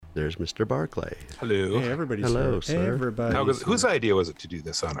There's Mr. Barclay. Hello. Hey, everybody's Hello, here. sir. Hey, everybody. Whose idea was it to do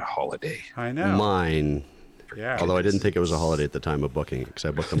this on a holiday? I know. Mine. Yeah. Although I didn't think it was a holiday at the time of booking, because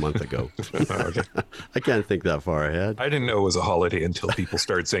I booked a month ago. Okay. I can't think that far ahead. I didn't know it was a holiday until people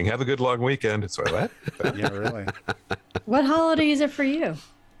started saying, have a good long weekend. So I what? Yeah, really. What holiday is it for you?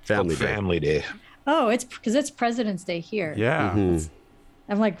 Family Day. Family Day. Oh, it's because it's President's Day here. Yeah.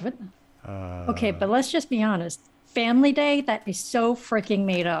 I'm like, what? Okay, but let's just be honest. Family Day, that is so freaking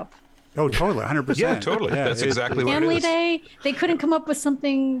made up. Oh, totally. 100%. Yeah, totally. That's exactly what it Family is. Day, they couldn't come up with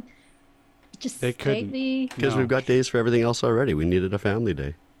something just They couldn't. slightly. Because No. we've got days for everything else already. We needed a family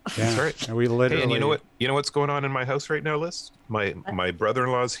day. Yeah. That's right. And we literally. Hey, and you know what? You know what's going on in my house right now, Liz? My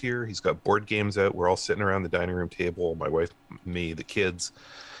brother-in-law's here. He's got board games out. We're all sitting around the dining room table. My wife, me, the kids,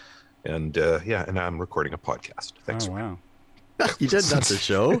 and and I'm recording a podcast. Thanks. Oh, wow. You did not the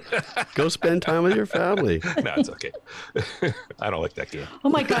show. Go spend time with your family. No, it's okay. I don't like that game. Oh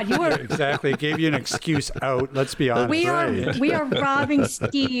my God, you are. Exactly. Gave you an excuse out. Let's be honest. We are right. we are robbing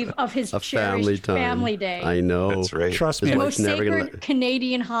Steve of his A family cherished time. Family Day. I know. That's right. Trust His me. the wife's most never gonna sacred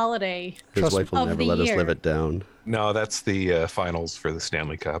Canadian holiday. His Trust wife will of never the let us year. live it down. No, that's the finals for the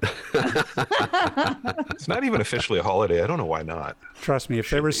Stanley Cup. It's not even officially a holiday. I don't know why not. Trust me.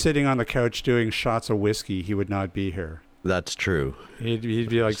 If they were sitting on the couch doing shots of whiskey, he would not be here. That's true. He'd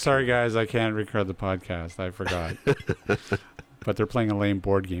be like, sorry, guys, I can't record the podcast. I forgot. But they're playing a lame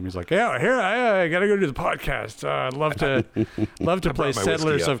board game. He's like, yeah, here, I got to go do the podcast. I'd love to play brought my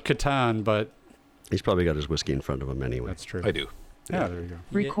Settlers whiskey of Catan, but He's probably got his whiskey in front of him anyway. that's true. I do. Yeah, there you go.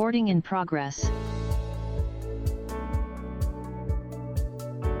 Recording in progress.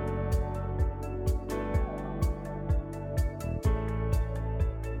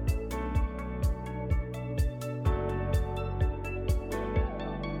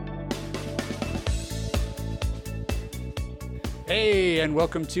 Hey, and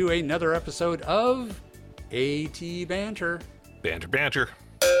welcome to another episode of AT Banter. Banter.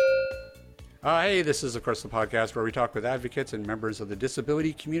 Hey, this is, of course, the podcast where we talk with advocates and members of the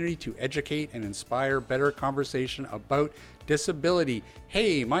disability community to educate and inspire better conversation about disability.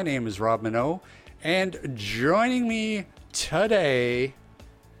 Hey, my name is Rob Minot, and joining me today,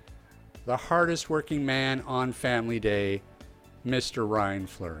 the hardest working man on Family Day, Mr. Ryan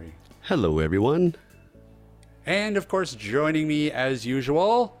Fleury. Hello, everyone. And, of course, joining me as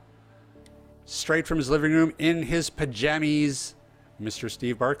usual, straight from his living room in his pajamas, Mr.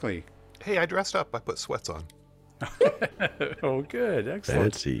 Steve Barclay. Hey, I dressed up. I put sweats on. Oh, good.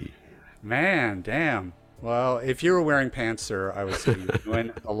 Excellent. Fancy. Man, damn. Well, if you were wearing pants, sir, I would say you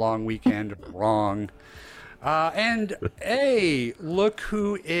went a long weekend wrong. And, hey, look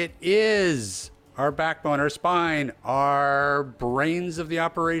who it is. Our backbone, our spine, our brains of the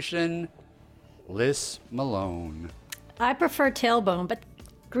operation, Liz Malone. I prefer tailbone, but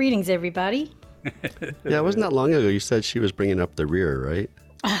greetings, everybody. Yeah, it wasn't that long ago you said she was bringing up the rear, right?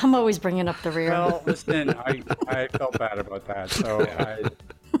 I'm always bringing up the rear. Well, listen, I felt bad about that, so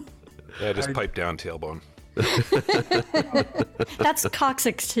Yeah, just pipe down tailbone. That's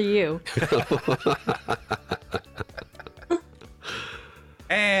coccyx to you.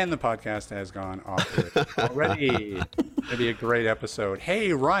 And the podcast has gone off to it already. It'll be a great episode.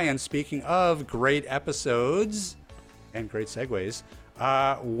 Hey, Ryan, speaking of great episodes and great segues,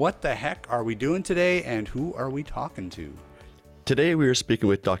 what the heck are we doing today and who are we talking to? Today we are speaking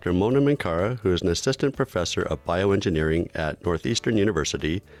with Dr. Mona Minkara, who is an assistant professor of bioengineering at Northeastern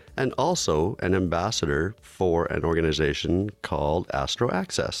University and also an ambassador for an organization called Astro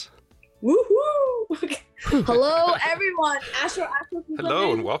Access. Woohoo! Hello, everyone. Astro.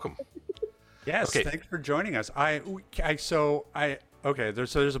 Hello and welcome. Yes, Okay. thanks for joining us. Okay,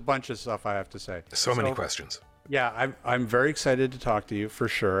 there's a bunch of stuff I have to say. So many questions. Yeah, I'm very excited to talk to you for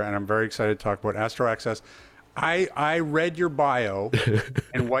sure, and I'm very excited to talk about Astro Access. I read your bio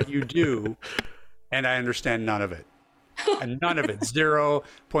and what you do, and I understand none of it. And none of it,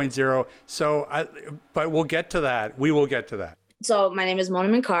 0.0. So, but we'll get to that. We will get to that. So my name is Mona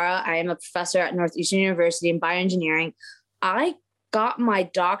Minkara. I am a professor at Northeastern University in bioengineering. I got my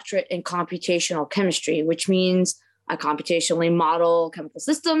doctorate in computational chemistry, which means I computationally model chemical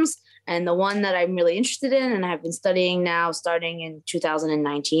systems. And the one that I'm really interested in and have been studying now starting in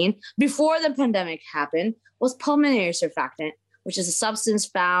 2019, before the pandemic happened, was pulmonary surfactant, which is a substance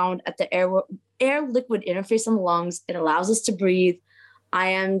found at the air-liquid interface in the lungs. It allows us to breathe.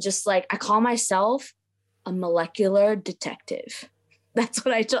 I call myself a molecular detective. That's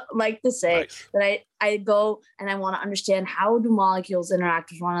what I like to say. Nice. That I go and I want to understand, how do molecules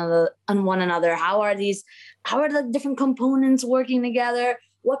interact with one another? How are the different components working together?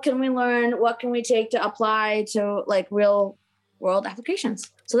 What can we learn? What can we take to apply to like real world applications?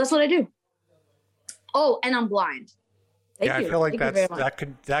 So that's what I do. Oh, and I'm blind. Thank you. I feel like Thank you very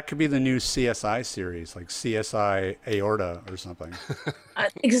much. that could be the new CSI series, like CSI Aorta or something.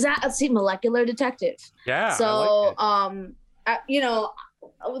 Exactly. See, molecular detective. Yeah. So, I like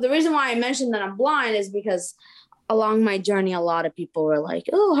it. the reason why I mentioned that I'm blind is because along my journey, a lot of people were like,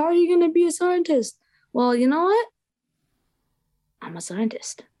 "Oh, how are you going to be a scientist?" Well, you know what? I'm a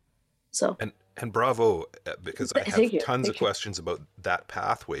scientist. So. And bravo, because I have Thank you. tons Thank of you. questions about that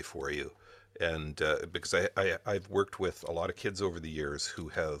pathway for you. And because I've worked with a lot of kids over the years who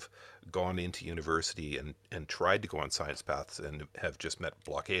have gone into university and tried to go on science paths and have just met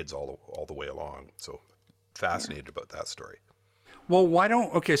blockades all the way along. So fascinated about that story. Well, why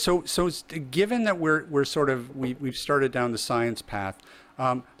don't so given that we've started down the science path,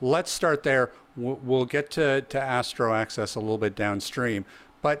 let's start there. We'll get to Astro Access a little bit downstream,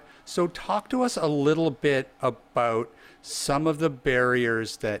 but so talk to us a little bit about some of the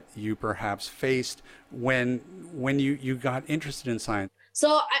barriers that you perhaps faced when you got interested in science.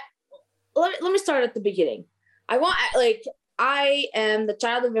 So let me start at the beginning. I am the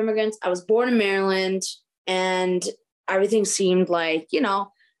child of immigrants. I was born in Maryland, and everything seemed like,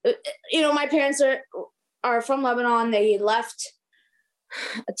 my parents are from Lebanon. They left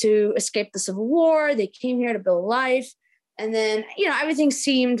to escape the Civil War. They came here to build a life. And then, everything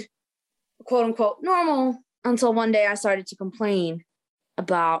seemed quote unquote normal until one day I started to complain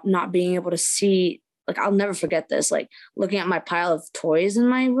about not being able to see. Like, I'll never forget this, like looking at my pile of toys in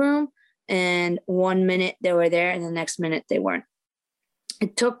my room, and 1 minute they were there and the next minute they weren't.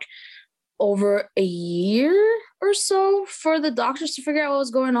 It took over a year or so for the doctors to figure out what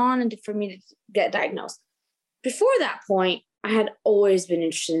was going on and for me to get diagnosed. Before that point, I had always been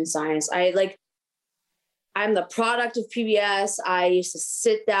interested in science. I'm the product of PBS. I used to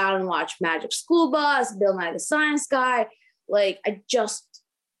sit down and watch Magic School Bus, Bill Nye the Science Guy. Like, I just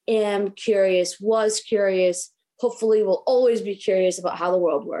am curious, was curious, hopefully will always be curious about how the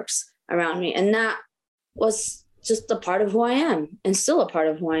world works around me. And that was just a part of who I am and still a part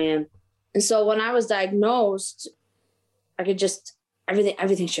of who I am. And so when I was diagnosed, I could just,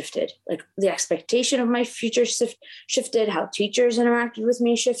 everything shifted. Like, the expectation of my future shifted, how teachers interacted with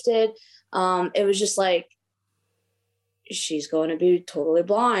me shifted. It was just like, she's going to be totally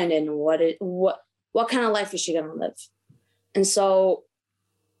blind, and what kind of life is she going to live? And so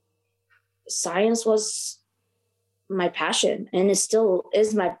science was my passion, and it still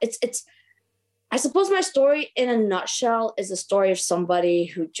is I suppose my story in a nutshell is a story of somebody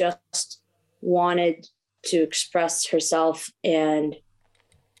who just wanted to express herself and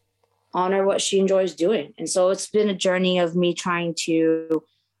honor what she enjoys doing. And so it's been a journey of me trying to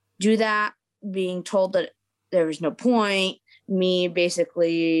do that, being told that there was no point, me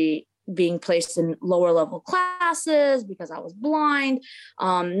basically being placed in lower level classes because I was blind,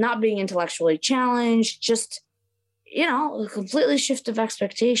 not being intellectually challenged, just, a completely shift of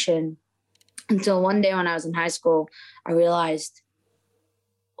expectation. Until one day when I was in high school, I realized,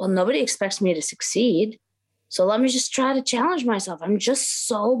 well, nobody expects me to succeed. So let me just try to challenge myself. I'm just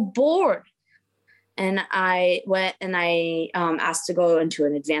so bored. And I went and I asked to go into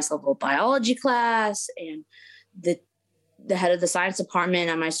an advanced level biology class, and the head of the science department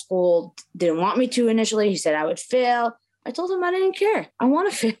at my school didn't want me to initially. He said I would fail. I told him I didn't care. I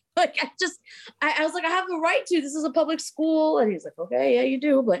want to fail. Like, I was like, I have the right to. This is a public school. And he's like, okay, yeah, you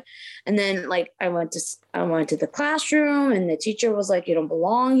do. And then I went to the classroom, and the teacher was like, you don't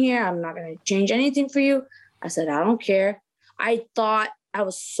belong here. I'm not going to change anything for you. I said, I don't care. I thought, I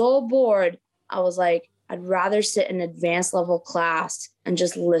was so bored. I was like, I'd rather sit in an advanced level class and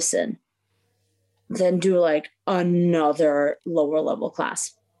just listen than do like another lower level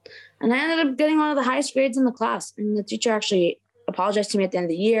class. And I ended up getting one of the highest grades in the class. And the teacher actually apologized to me at the end of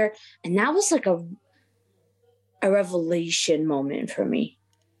the year. And that was like a revelation moment for me.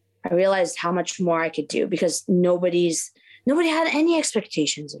 I realized how much more I could do because nobody had any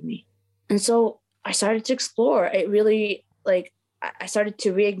expectations of me. And so I started to explore. It really, I started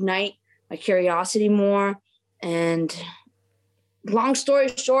to reignite my curiosity more. And long story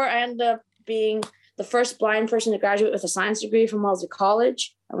short, I ended up being the first blind person to graduate with a science degree from Wellesley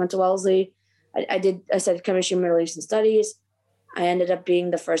College. I went to Wellesley. I studied chemistry and Middle Eastern studies. I ended up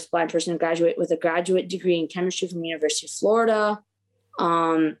being the first blind person to graduate with a graduate degree in chemistry from the University of Florida.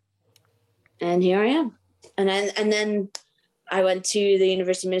 And here I am. And then I went to the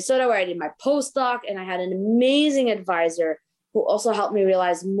University of Minnesota where I did my postdoc, and I had an amazing advisor who also helped me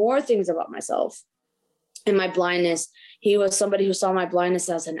realize more things about myself and my blindness. He was somebody who saw my blindness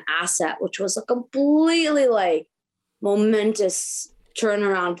as an asset, which was a completely momentous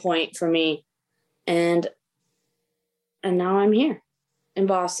turnaround point for me. And now I'm here. in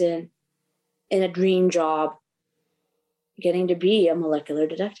Boston in a dream job, getting to be a molecular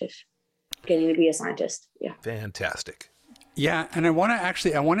detective, getting to be a scientist. Yeah. Fantastic. Yeah, and I want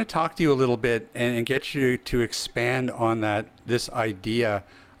to talk to you a little bit and get you to expand on this idea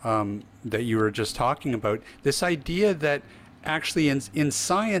that you were just talking about. This idea that actually in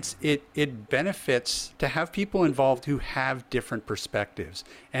science, it benefits to have people involved who have different perspectives,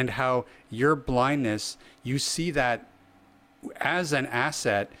 and how your blindness, you see that as an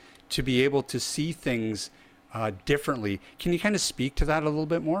asset to be able to see things differently. Can you kind of speak to that a little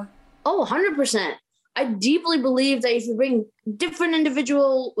bit more? Oh, 100%. I deeply believe that if you bring different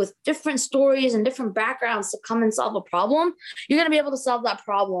individual with different stories and different backgrounds to come and solve a problem, you're going to be able to solve that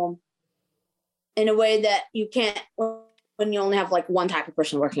problem in a way that you can't when you only have like one type of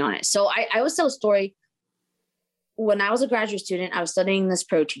person working on it. So I always tell a story. When I was a graduate student, I was studying this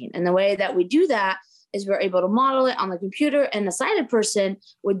protein. And the way that we do that is we're able to model it on the computer, and a sighted person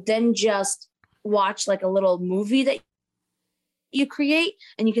would then just watch like a little movie that you create,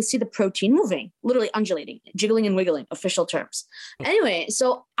 and you can see the protein moving, literally undulating, jiggling and wiggling, official terms. Anyway,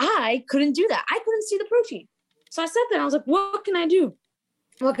 so I couldn't do that. I couldn't see the protein. So I sat there and I was like, what can I do?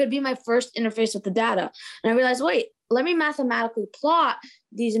 What could be my first interface with the data? And I realized, wait, let me mathematically plot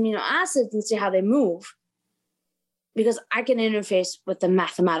these amino acids and see how they move, because I can interface with the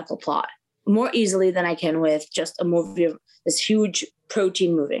mathematical plot more easily than I can with just a movie of this huge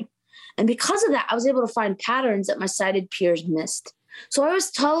protein moving. And because of that, I was able to find patterns that my sighted peers missed. So I always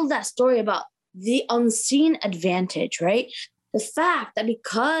tell that story about the unseen advantage, right? The fact that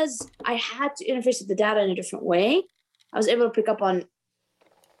because I had to interface with the data in a different way, I was able to pick up on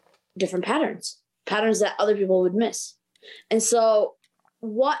different patterns that other people would miss. And so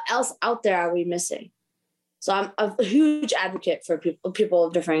what else out there are we missing? So I'm a huge advocate for people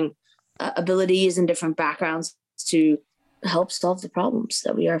of different abilities and different backgrounds to help solve the problems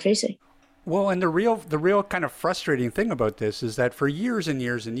that we are facing. Well, and the real kind of frustrating thing about this is that for years and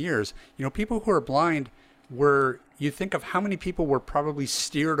years and years, people who are blind you think of how many people were probably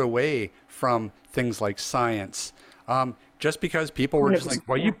steered away from things like science, just because people were just like,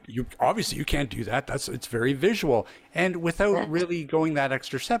 well, you obviously you can't do that. It's very visual, and without really going that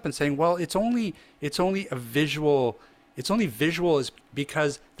extra step and saying, well, it's only a visual. It's only visual is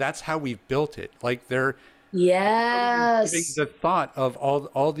because that's how we've built it. Like Yes. The thought of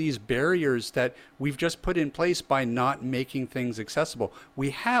all these barriers that we've just put in place by not making things accessible. We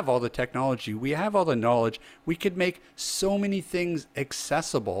have all the technology, we have all the knowledge, we could make so many things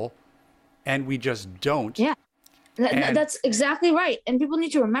accessible, and we just don't. Yeah, that's exactly right. And people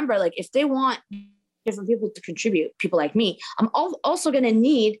need to remember, like, if they want different people to contribute, people like me, I'm also going to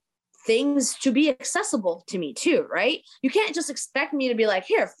need things to be accessible to me too, right? You can't just expect me to be like,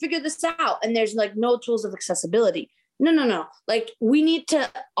 here, figure this out, and there's like no tools of accessibility. No. Like, we need to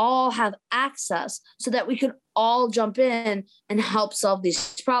all have access so that we can all jump in and help solve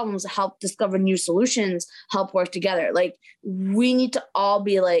these problems, help discover new solutions, help work together. Like, we need to all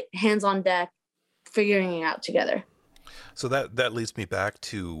be like hands on deck, figuring it out together. So that leads me back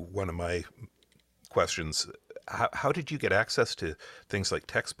to one of my questions. How did you get access to things like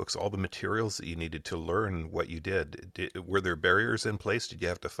textbooks, all the materials that you needed to learn what you did? Were there barriers in place? Did you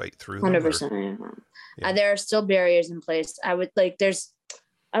have to fight through them? 100%. Yeah. There are still barriers in place. I would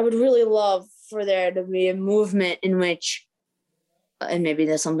really love for there to be a movement in which, and maybe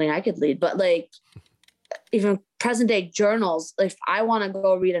that's something I could lead, but like even present day journals, if I want to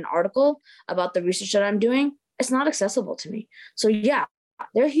go read an article about the research that I'm doing, it's not accessible to me. So yeah,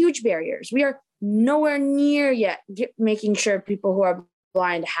 there are huge barriers. We are nowhere near yet making sure people who are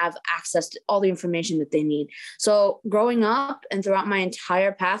blind have access to all the information that they need. So growing up and throughout my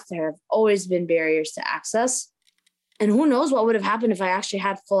entire path, there have always been barriers to access. And who knows what would have happened if I actually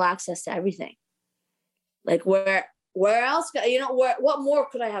had full access to everything? Like where else, what more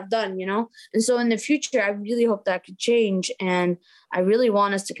could I have done, And so in the future, I really hope that could change. And I really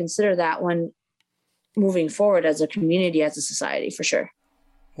want us to consider that when moving forward as a community, as a society, for sure.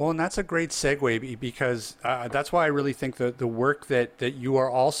 Well, and that's a great segue, because that's why I really think the work that you are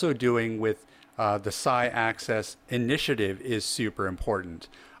also doing with the Sci Access initiative is super important.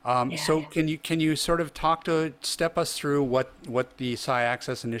 So can you sort of step us through what the Sci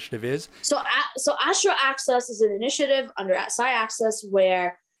Access initiative is? So Astro Access is an initiative under Sci Access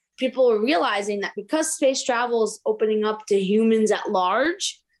where people are realizing that because space travel is opening up to humans at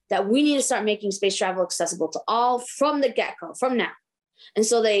large, that we need to start making space travel accessible to all from the get-go, from now. And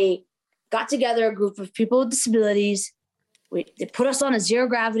so they got together a group of people with disabilities. They put us on a zero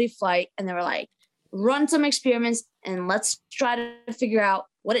gravity flight, and they were like, run some experiments and let's try to figure out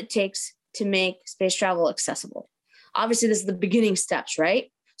what it takes to make space travel accessible. obviously this is the beginning steps,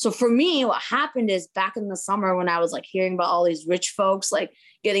 right? So for me, what happened is back in the summer when I was like hearing about all these rich folks like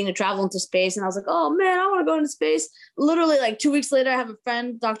getting to travel into space, and I was like, oh man, I want to go into space. Literally like 2 weeks later, I have a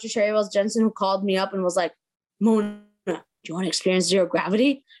friend, Dr. Sherry Wells Jensen, who called me up and was like, Mona, do you want to experience zero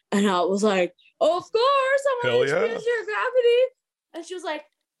gravity? And I was like, oh, of course, I want to experience zero gravity. And she was like,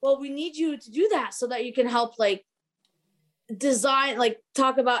 well, we need you to do that so that you can help like design, like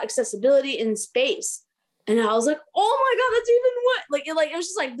talk about accessibility in space. And I was like, oh my God, that's even what, it was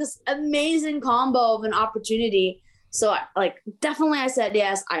just like this amazing combo of an opportunity. So I said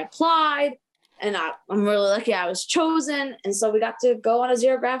yes, I applied, and I'm really lucky I was chosen. And so we got to go on a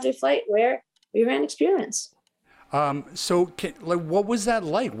zero gravity flight where we ran experience. What was that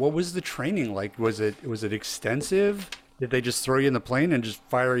like? What was the training like? Was it extensive? Did they just throw you in the plane and just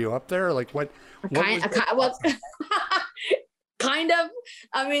fire you up there? Like what kind of.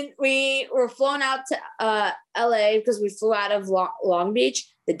 I mean, we were flown out to LA because we flew out of Long Beach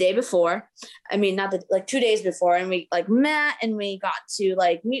the day before. I mean, not 2 days before, and we like met and we got to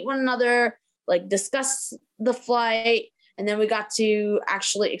like meet one another, like discuss the flight, and then we got to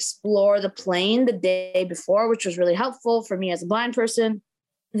actually explore the plane the day before, which was really helpful for me as a blind person.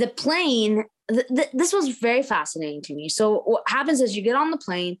 The plane. This was very fascinating to me. So what happens is you get on the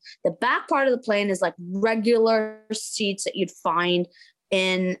plane, the back part of the plane is like regular seats that you'd find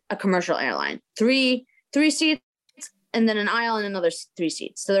in a commercial airline, three seats, and then an aisle and another 3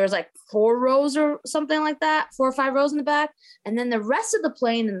 seats. So there was like 4 rows or something like that, 4 or 5 rows in the back. And then the rest of the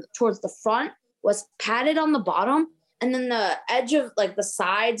plane towards the front was padded on the bottom. And then the edge of like the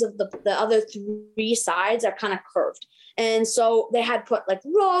sides of the other 3 sides are kind of curved. And so they had put like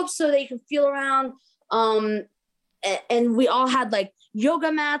ropes so that you can feel around. And we all had like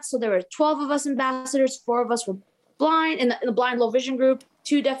yoga mats. So there were 12 of us ambassadors, 4 of us were blind in the blind low vision group,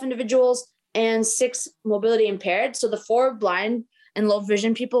 2 deaf individuals, and 6 mobility impaired. So the 4 blind and low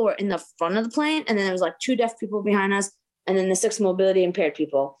vision people were in the front of the plane. And then there was like 2 deaf people behind us, and then the 6 mobility impaired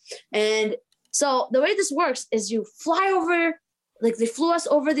people. And so the way this works is you fly over, like they flew us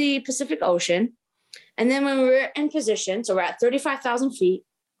over the Pacific Ocean. And then when we were in position, so we're at 35,000 feet,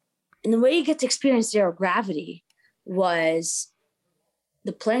 and the way you get to experience zero gravity was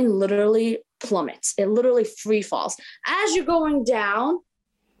the plane literally plummets. It literally free falls. As you're going down,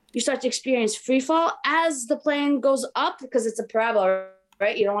 you start to experience free fall. As the plane goes up, because it's a parabola,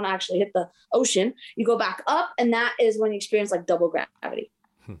 right? You don't want to actually hit the ocean. You go back up, and that is when you experience like double gravity.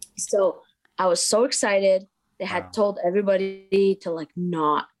 So I was so excited. They had told everybody to like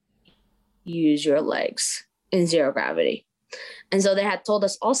not use your legs in zero gravity. And so they had told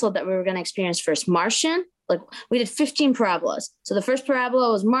us also that we were going to experience first Martian. Like we did 15 parabolas. So the first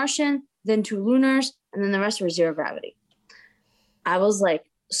parabola was Martian, then 2 lunars, and then the rest were zero gravity. I was like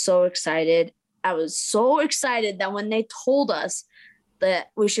so excited. I was so excited that when they told us that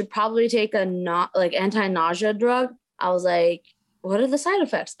we should probably take a anti-nausea drug, I was like, what are the side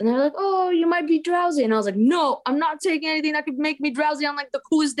effects? And they're like, oh, you might be drowsy. And I was like, no, I'm not taking anything that could make me drowsy on like the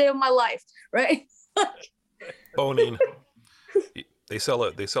coolest day of my life. Right. Bonine. They sell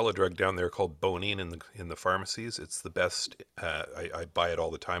a drug down there called Bonine in the pharmacies. It's the best. I buy it all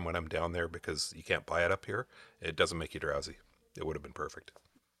the time when I'm down there because you can't buy it up here. It doesn't make you drowsy. It would have been perfect.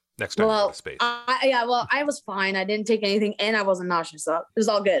 Next time you go to space. I was fine. I didn't take anything and I wasn't nauseous. So it was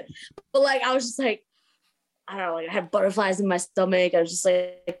all good. But like, I was just like, I don't know, like I had butterflies in my stomach. I was just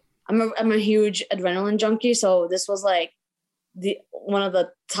like, I'm a huge adrenaline junkie. So this was like one of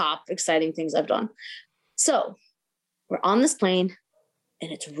the top exciting things I've done. So we're on this plane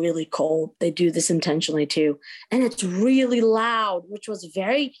and it's really cold. They do this intentionally too. And it's really loud, which was a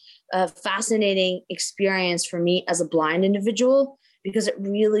very fascinating experience for me as a blind individual because it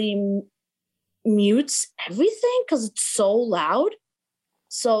really mutes everything because it's so loud.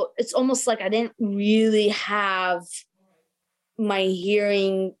 So it's almost like I didn't really have my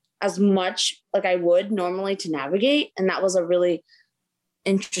hearing as much like I would normally to navigate. And that was a really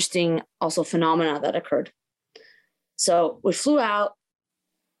interesting also phenomena that occurred. So we flew out,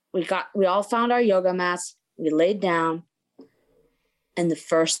 we all found our yoga mats, we laid down, and the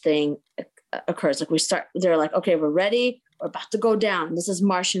first thing occurs. Like they're like, okay, we're ready. We're about to go down. This is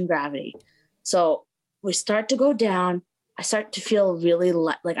Martian gravity. So we start to go down. I start to feel really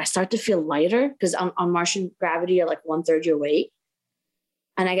I start to feel lighter because on Martian gravity, you're like 1/3 your weight.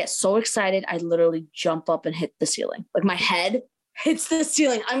 And I get so excited, I literally jump up and hit the ceiling. Like my head hits the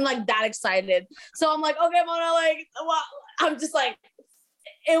ceiling. I'm like that excited. So I'm like, okay, Mona, like, well, I'm just like,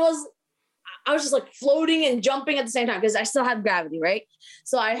 I was just like floating and jumping at the same time because I still had gravity, right?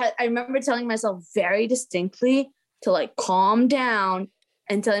 So I remember telling myself very distinctly to like calm down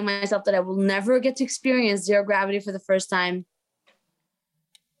and telling myself that I will never get to experience zero gravity for the first time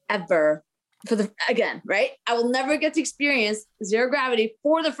ever. Right? I will never get to experience zero gravity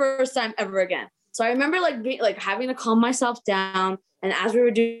for the first time ever again. So I remember having to calm myself down. And as we were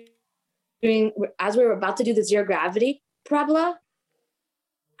about to do the zero gravity parabola,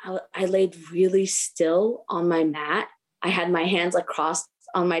 I laid really still on my mat. I had my hands like crossed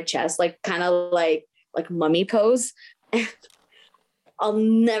on my chest, like kind of like mummy pose. And I'll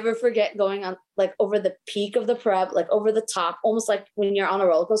never forget going on like over the peak of the prep, like over the top, almost like when you're on a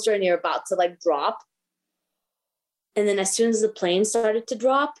roller coaster and you're about to like drop. And then as soon as the plane started to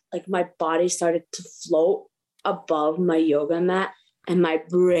drop, like my body started to float above my yoga mat and my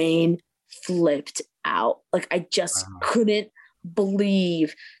brain flipped out. Like I just couldn't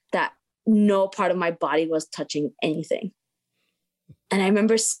believe that no part of my body was touching anything. And I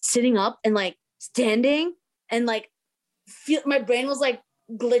remember sitting up and like standing and like my brain was like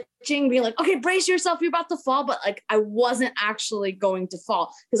glitching, being like, okay, brace yourself, you're about to fall. But like I wasn't actually going to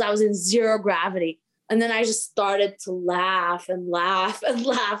fall because I was in zero gravity. And then I just started to laugh and laugh and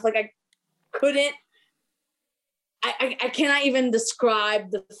laugh. Like I cannot even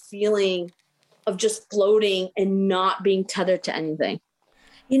describe the feeling of just floating and not being tethered to anything.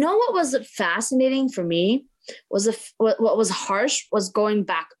 You know what was fascinating for me was what was harsh was going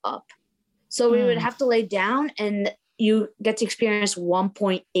back up. So we would have to lay down and you get to experience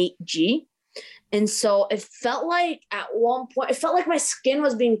 1.8 G. And so it felt like at one point, it felt like my skin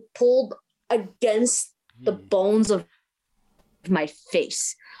was being pulled against the bones of my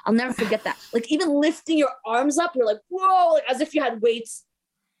face. I'll never forget that. Like even lifting your arms up, you're like, whoa, like as if you had weights,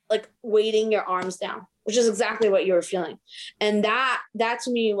 like weighting your arms down, which is exactly what you were feeling. And that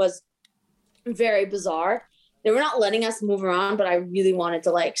to me was very bizarre. They were not letting us move around, but I really wanted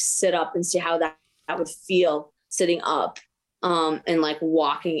to like sit up and see how that would feel sitting up and like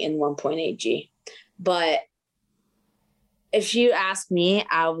walking in 1.8 G. But if you ask me,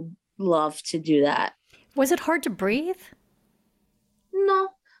 I would love to do that. Was it hard to breathe? No.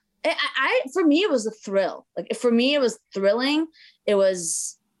 For me, it was a thrill. Like for me, it was thrilling. It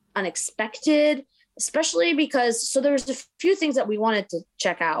was unexpected, especially because, so there was a few things that we wanted to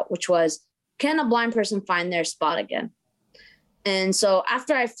check out, which was, can a blind person find their spot again? And so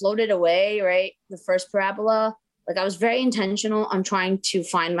after I floated away, right, the first parabola, like I was very intentional on trying to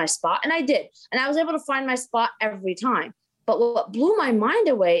find my spot. And I did. And I was able to find my spot every time. But what blew my mind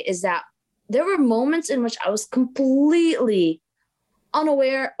away is that there were moments in which I was completely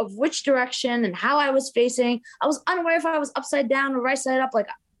unaware of which direction and how I was facing. I was unaware if I was upside down or right side up, like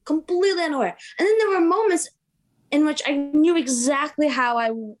completely unaware. And then there were moments in which I knew exactly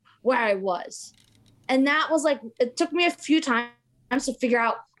where I was. And that was like, it took me a few times to figure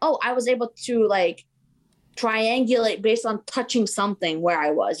out, oh, I was able to like triangulate based on touching something where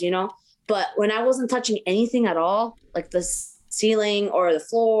I was, you know? But when I wasn't touching anything at all, like the ceiling or the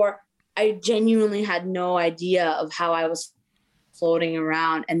floor, I genuinely had no idea of how I was floating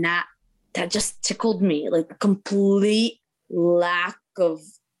around. And that just tickled me, like the complete lack of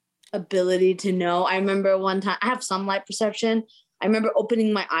ability to know. I remember one time, I have some light perception. I remember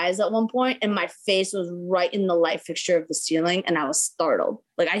opening my eyes at one point and my face was right in the light fixture of the ceiling and I was startled.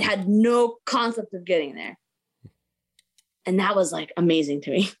 Like I had no concept of getting there. And that was like amazing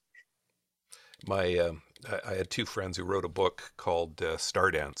to me. I had two friends who wrote a book called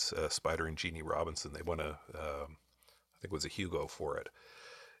Stardance, Spider and Jeannie Robinson. They won I think it was a Hugo for it.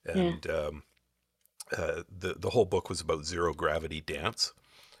 And the whole book was about zero gravity dance.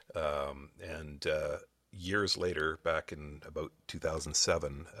 Years later, back in about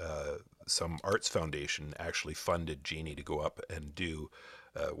 2007, some arts foundation actually funded Jeannie to go up and do,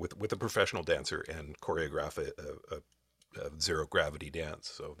 with a professional dancer and choreograph a zero gravity dance.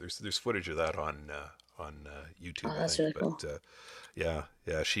 So there's footage of that on YouTube. Oh, that's really cool. But yeah,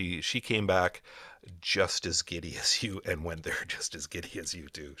 she came back just as giddy as you and went there just as giddy as you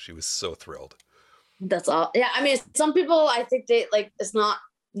too. She was so thrilled. That's all. Yeah, I mean, some people, I think they like, it's not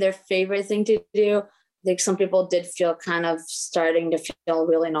their favorite thing to do. I think some people did feel kind of starting to feel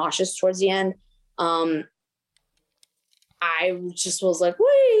really nauseous towards the end. I just was like,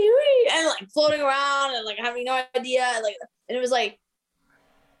 wee, and like floating around and like having no idea. And it was like,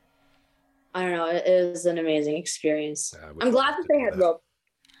 I don't know. It was an amazing experience. Yeah, I'm glad that they had ropes.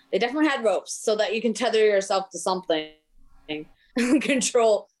 They definitely had ropes so that you can tether yourself to something and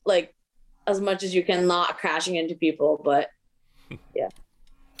control like as much as you can, not crashing into people. But yeah.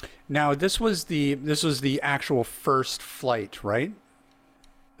 Now this was the actual first flight, right?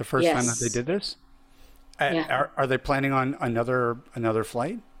 The first time that they did this. Yeah. Are they planning on another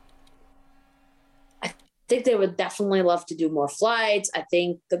flight? I think they would definitely love to do more flights. I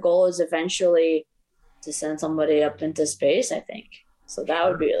think the goal is eventually to send somebody up into space, I think. So that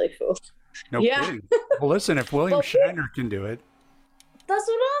would be really cool. No kidding. Well, listen, if William Shatner can do it. That's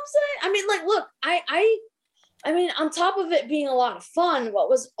what I'm saying. I mean, like, look, I mean, on top of it being a lot of fun, what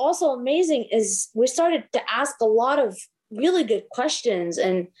was also amazing is we started to ask a lot of really good questions.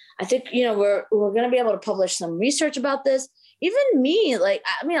 And I think, we're going to be able to publish some research about this. Even me, like,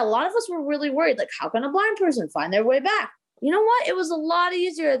 I mean, a lot of us were really worried, like, how can a blind person find their way back? You know what? It was a lot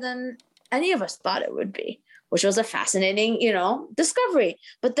easier than any of us thought it would be, which was a fascinating, discovery.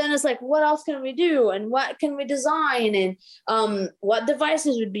 But then it's like, what else can we do? And what can we design? And what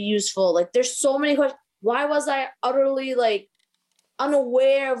devices would be useful? Like, there's so many questions. Why was I utterly, like,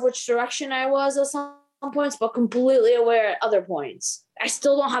 unaware of which direction I was at some points, but completely aware at other points? I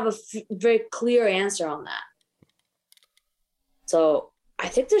still don't have a very clear answer on that. So I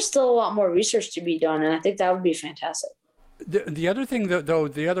think there's still a lot more research to be done, and I think that would be fantastic. The other thing, though,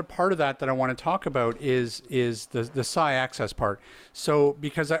 the other part of that I want to talk about is the Psi Access part. So,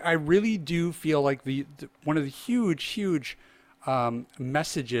 because I really do feel like the one of the huge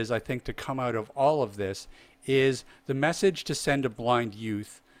messages, I think, to come out of all of this is the message to send a blind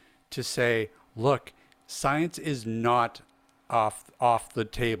youth to say, look, science is not off the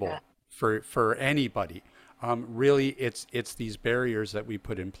table for anybody. Really, it's these barriers that we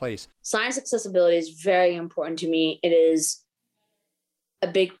put in place. Science accessibility is very important to me. It is a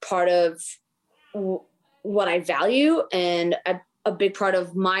big part of what I value, and a big part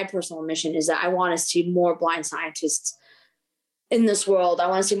of my personal mission is that I want to see more blind scientists in this world. I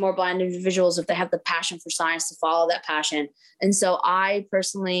want to see more blind individuals, if they have the passion for science, to follow that passion. And so I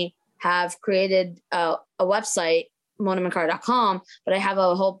personally have created a website, monamankara.com, but I have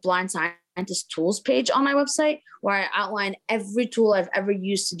a whole blind scientist tools page on my website where I outline every tool I've ever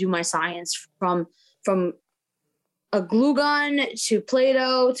used to do my science, from a glue gun to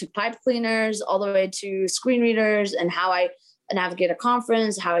Play-Doh to pipe cleaners, all the way to screen readers, and how I navigate a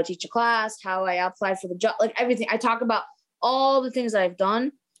conference, how I teach a class, how I applied for the job, like everything. I talk about all the things that I've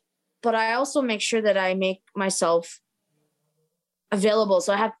done, but I also make sure that I make myself available.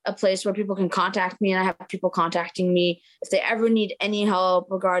 So I have a place where people can contact me, and I have people contacting me if they ever need any help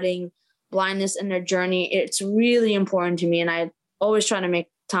regarding blindness in their journey. It's really important to me, and I always try to make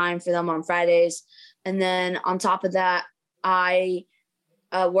time for them on Fridays. And then on top of that, I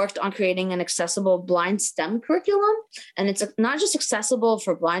worked on creating an accessible blind STEM curriculum. And it's not just accessible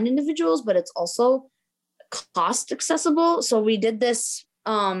for blind individuals, but it's also cost accessible. So we did this,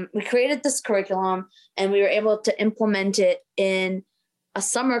 we created this curriculum, and we were able to implement it in a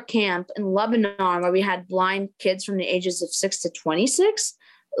summer camp in Lebanon, where we had blind kids from the ages of 6 to 26.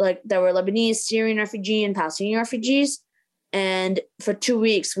 Like, there were Lebanese, Syrian refugee, and Palestinian refugees. And for 2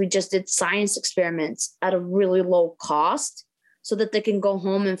 weeks, we just did science experiments at a really low cost so that they can go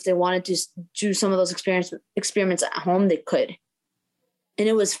home. And if they wanted to do some of those experiments at home, they could. And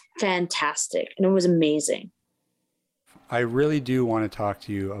it was fantastic. And it was amazing. I really do want to talk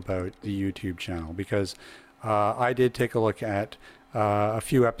to you about the YouTube channel, because I did take a look at a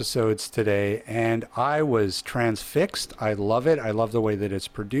few episodes today, and I was transfixed. I love it. I love the way that it's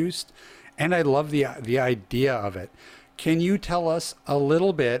produced, and I love the idea of it. Can you tell us a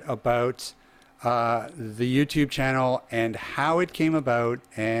little bit about the YouTube channel and how it came about,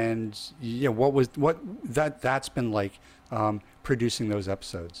 and what that's been like producing those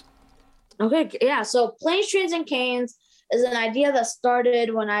episodes? Okay, yeah. So Planes, Trains, and Canes is an idea that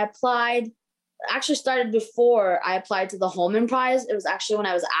started when I applied. Actually started before I applied to the Holman Prize. It was actually when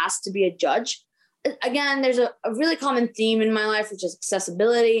I was asked to be a judge. Again, there's a really common theme in my life, which is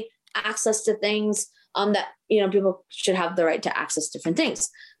accessibility, access to things, that, people should have the right to access different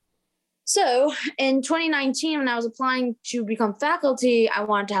things. So in 2019, when I was applying to become faculty, I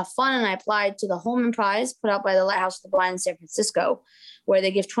wanted to have fun, and I applied to the Holman Prize put out by the Lighthouse of the Blind in San Francisco, where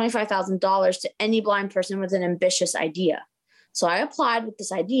they give $25,000 to any blind person with an ambitious idea. So I applied with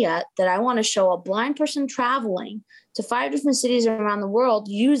this idea that I want to show a blind person traveling to 5 different cities around the world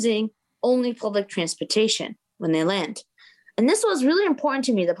using only public transportation when they land. And this was really important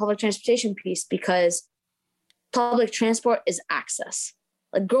to me, the public transportation piece, because public transport is access.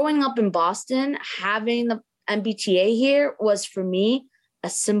 Like, growing up in Boston, having the MBTA here was, for me, a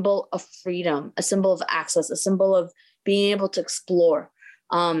symbol of freedom, a symbol of access, a symbol of being able to explore.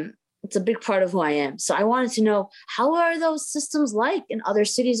 It's a big part of who I am. So I wanted to know, how are those systems like in other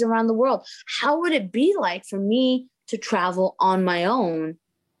cities around the world? How would it be like for me to travel on my own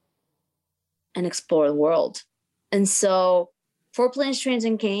and explore the world? And so for Planes, Trains,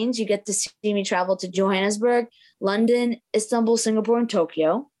 and Canes, you get to see me travel to Johannesburg, London, Istanbul, Singapore, and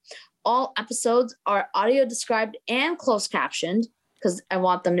Tokyo. all episodes are audio described and closed captioned because I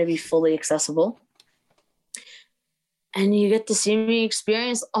want them to be fully accessible. And you get to see me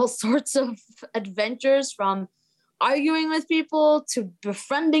experience all sorts of adventures, from arguing with people to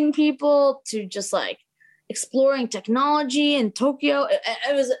befriending people to just like exploring technology in Tokyo.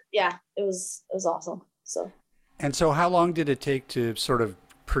 It was awesome. And so how long did it take to sort of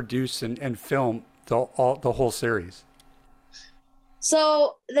produce and film the whole series?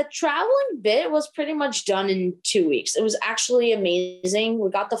 So the traveling bit was pretty much done in 2 weeks. It was actually amazing. We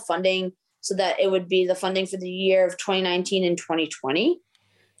got the funding so that it would be the funding for the year of 2019 and 2020.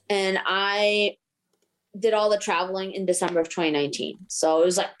 And I did all the traveling in December of 2019. So it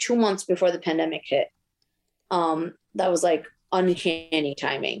was like 2 months before the pandemic hit. That was like uncanny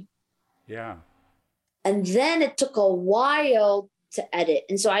timing. Yeah. And then it took a while to edit.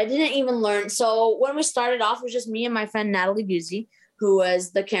 And so I didn't even learn. So when we started off, it was just me and my friend Natalie Guzzi, who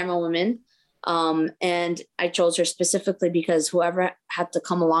was the camera woman. And I chose her specifically because whoever had to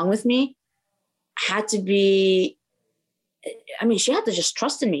come along with me had to be, she had to just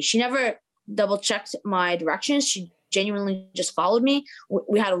trust in me. She never double checked my directions. She genuinely just followed me.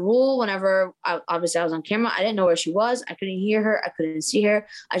 We had a rule whenever obviously I was on camera. I didn't know where she was. I couldn't hear her. I couldn't see her.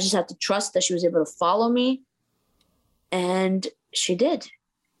 I just had to trust that she was able to follow me. And she did.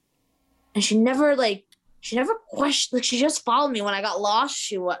 And she never questioned, like, she just followed me. When I got lost,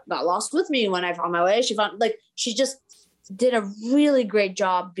 she got lost with me. When I found my way, she just did a really great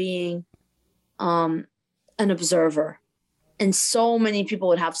job being an observer. And so many people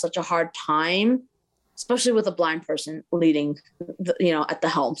would have such a hard time, especially with a blind person leading, at the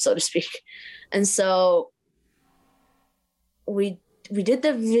helm, so to speak. And so we did the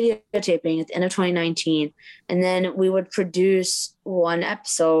videotaping at the end of 2019, and then we would produce one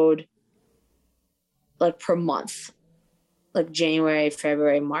episode like per month, like January,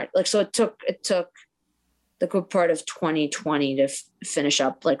 February, March. Like, so it took the good part of 2020 to finish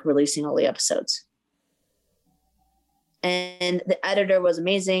up like releasing all the episodes. And the editor was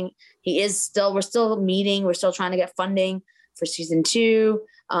amazing. We're still meeting. We're still trying to get funding for season 2.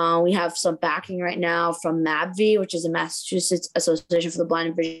 We have some backing right now from MABV, which is the Massachusetts Association for the Blind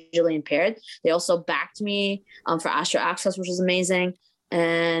and Visually Impaired. They also backed me for Astro Access, which is amazing.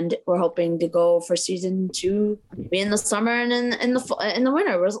 And we're hoping to go for season 2 maybe in the summer and in the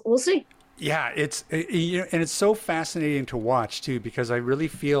winter. We'll see. Yeah, and it's so fascinating to watch too, because I really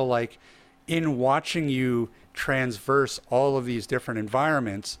feel like in watching you transverse all of these different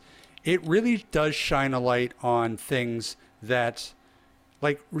environments, it really does shine a light on things that,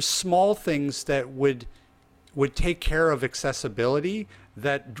 like, small things that would take care of accessibility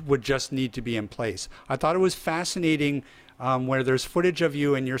that would just need to be in place. I thought it was fascinating where there's footage of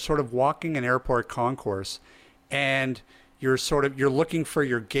you and you're sort of walking an airport concourse and you're looking for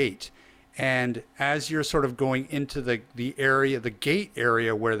your gate. And as you're sort of going into the gate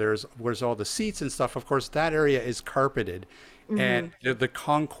area where there's all the seats and stuff, of course, that area is carpeted, mm-hmm. and the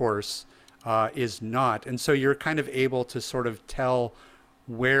concourse is not. And so you're kind of able to sort of tell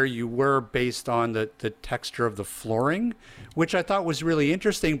where you were based on the texture of the flooring, which I thought was really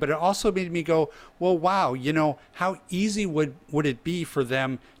interesting. But it also made me go, well, wow, how easy would it be for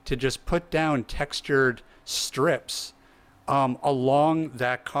them to just put down textured strips along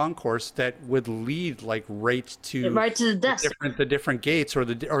that concourse that would lead like right to the desk, the different gates or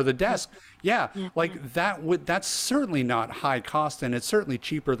the desk. Yeah. Like that's certainly not high cost, and it's certainly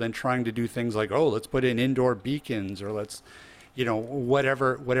cheaper than trying to do things like, let's put in indoor beacons or let's,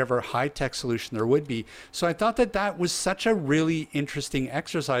 whatever high tech solution there would be. So I thought that was such a really interesting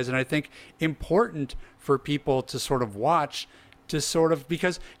exercise, and I think important for people to sort of watch.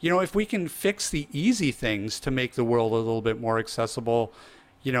 Because, if we can fix the easy things to make the world a little bit more accessible,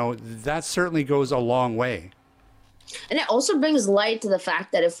 that certainly goes a long way. And it also brings light to the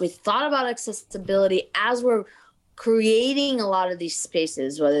fact that if we thought about accessibility as we're creating a lot of these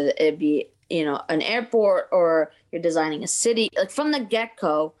spaces, whether it be, an airport or you're designing a city, like from the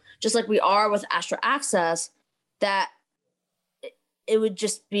get-go, just like we are with Astro Access, that it would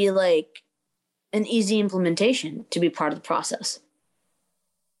just be like an easy implementation to be part of the process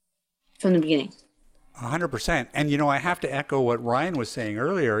from the beginning. 100%. And, I have to echo what Ryan was saying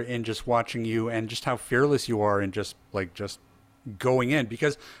earlier in just watching you and just how fearless you are and just going in,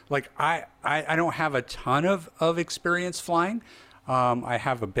 because like I don't have a ton of experience flying. I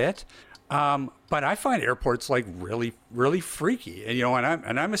have a bit. But I find airports like really, really freaky,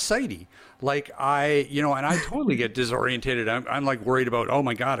 and I'm a sighty. Like and I totally get disorientated. I'm like worried about, oh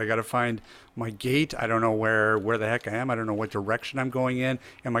my God, I got to find my gate. I don't know where the heck I am. I don't know what direction I'm going in.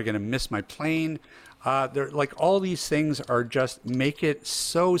 Am I going to miss my plane? They're like, all these things are just make it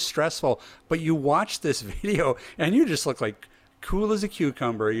so stressful. But you watch this video and you just look like cool as a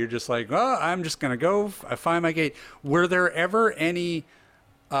cucumber. You're just like, oh, I'm just going to go find my gate. Were there ever any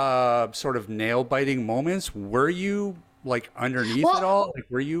sort of nail biting moments? Were you like underneath it all? Like,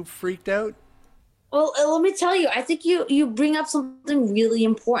 were you freaked out? Well, let me tell you, I think you bring up something really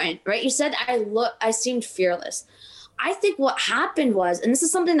important, right? You said I seemed fearless. I think what happened was, and this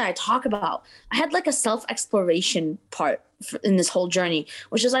is something that I talk about, I had like a self-exploration part in this whole journey,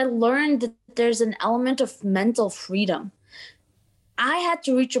 which is I learned that there's an element of mental freedom. I had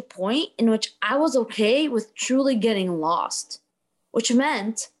to reach a point in which I was okay with truly getting lost, which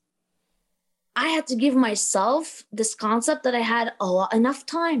meant I had to give myself this concept that I had enough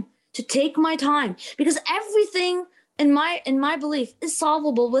time to take my time, because everything in my belief is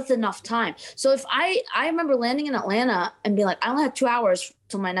solvable with enough time. So if I remember landing in Atlanta and being like, I only have 2 hours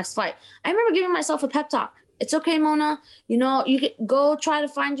till my next flight. I remember giving myself a pep talk. It's okay, Mona. You can go try to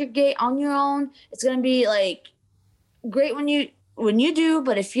find your gate on your own. It's going to be like great when you do,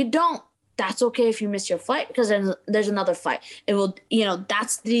 but if you don't, that's okay if you miss your flight, because there's another flight. It will,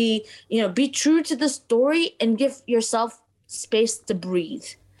 that's the, be true to the story and give yourself space to breathe.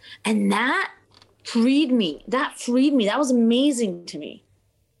 And that freed me. That was amazing to me.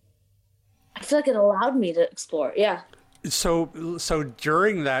 I feel like it allowed me to explore. Yeah. So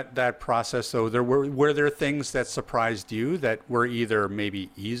during that process, though, were there things that surprised you that were either maybe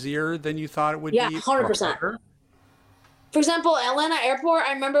easier than you thought it would be? Yeah, 100%. For example, Atlanta Airport,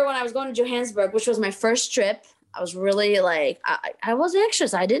 I remember when I was going to Johannesburg, which was my first trip, I was really like, I was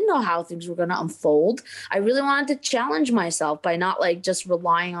anxious. I didn't know how things were going to unfold. I really wanted to challenge myself by not like just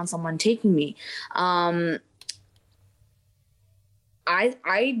relying on someone taking me. I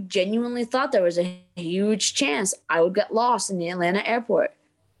genuinely thought there was a huge chance I would get lost in the Atlanta airport,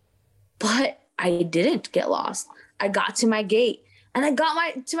 but I didn't get lost. I got to my gate. And I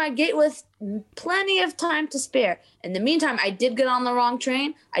got to my gate with plenty of time to spare. In the meantime, I did get on the wrong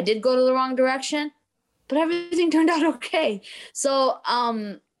train. I did go to the wrong direction, but everything turned out okay. So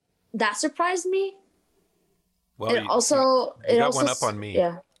that surprised me. Well, you got one up on me.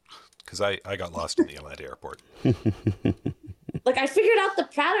 Yeah. Because I got lost in the Atlanta airport. Like, I figured out the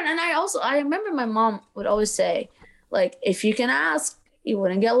pattern. And I remember my mom would always say, like, if you can ask, you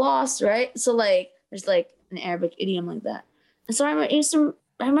wouldn't get lost, right? So, like, there's like an Arabic idiom like that. And so I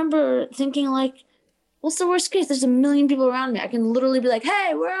remember thinking, like, what's the worst case? There's a million people around me. I can literally be like,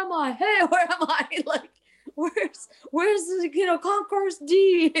 hey, where am I? Hey, where am I? Like, where's the, Concourse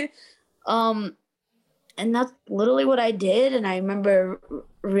D? And that's literally what I did. And I remember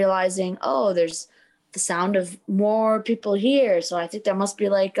realizing, oh, there's the sound of more people here. So I think there must be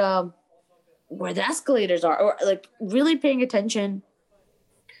like where the escalators are, or like really paying attention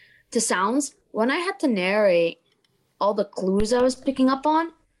to sounds. When I had to narrate all the clues I was picking up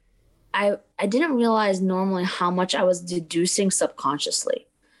on, I didn't realize normally how much I was deducing subconsciously.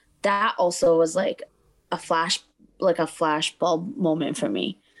 That also was like a flashbulb moment for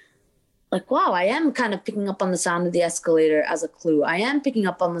me. Like, wow, I am kind of picking up on the sound of the escalator as a clue. I am picking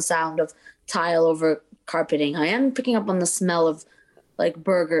up on the sound of tile over carpeting. I am picking up on the smell of like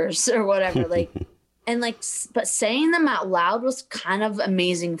burgers or whatever. Like, and like, but saying them out loud was kind of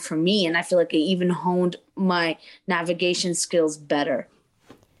amazing for me. And I feel like it even honed my navigation skills better.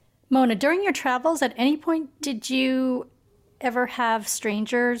 Mona, during your travels, at any point, did you ever have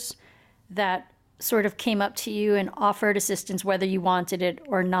strangers that sort of came up to you and offered assistance, whether you wanted it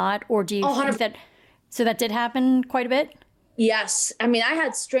or not? Or do you think that, so that did happen quite a bit? Yes. I mean, I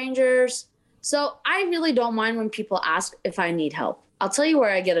had strangers. So I really don't mind when people ask if I need help. I'll tell you where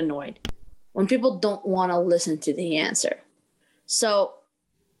I get annoyed. When people don't want to listen to the answer. So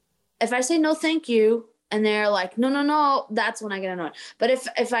if I say no, thank you, and they're like, no, that's when I get annoyed. But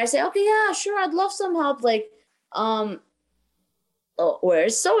if I say, okay, yeah, sure, I'd love some help, like,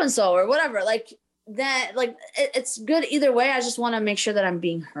 where's so-and-so or whatever, like that, like it's good either way. I just want to make sure that I'm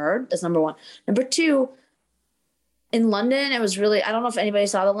being heard. That's number one. Number two, in London, it was really, I don't know if anybody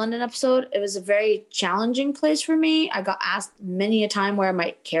saw the London episode. It was a very challenging place for me. I got asked many a time where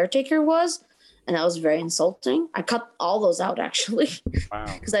my caretaker was, and that was very insulting. I cut all those out, actually. Wow.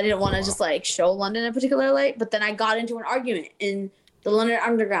 Because I didn't want to just like show London in particular light. But then I got into an argument in the London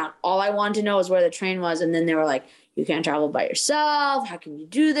Underground. All I wanted to know is where the train was. And then they were like, you can't travel by yourself. How can you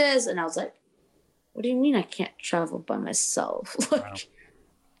do this? And I was like, what do you mean I can't travel by myself? Wow.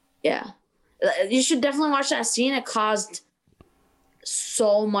 Yeah. You should definitely watch that scene. It caused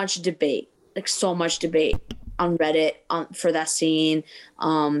so much debate, like so much debate on Reddit for that scene.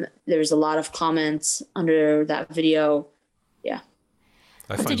 There's a lot of comments under that video. Yeah.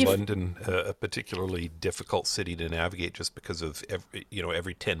 I find London a particularly difficult city to navigate just because of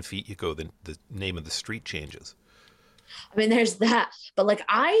every 10 feet you go, the name of the street changes. I mean, there's that. But like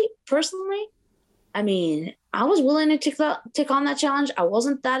I personally, I mean, I was willing to take on that challenge. I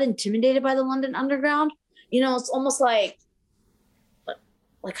wasn't that intimidated by the London Underground. It's almost like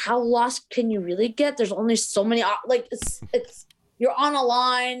how lost can you really get? There's only so many, like it's you're on a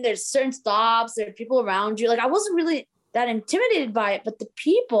line. There's certain stops. There are people around you. Like I wasn't really that intimidated by it, but the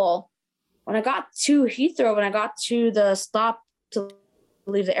people, when I got to Heathrow, when I got to the stop to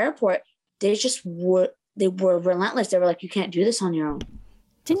leave the airport, they were relentless. They were like, you can't do this on your own.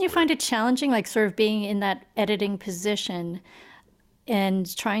 Didn't you find it challenging, like sort of being in that editing position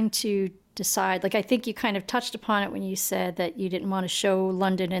and trying to decide, like I think you kind of touched upon it when you said that you didn't want to show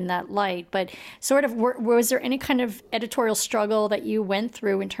London in that light, but sort of was there any kind of editorial struggle that you went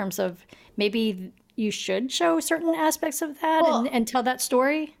through in terms of maybe you should show certain aspects of that and tell that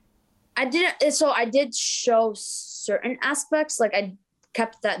story? I didn't. So I did show certain aspects. Like I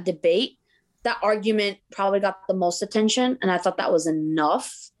kept that debate. That argument probably got the most attention, and I thought that was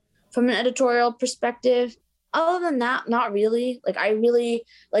enough from an editorial perspective. Other than that, not really. Like I really,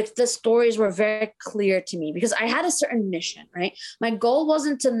 like the stories were very clear to me because I had a certain mission, right? My goal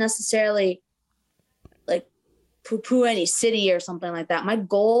wasn't to necessarily like poo-poo any city or something like that. My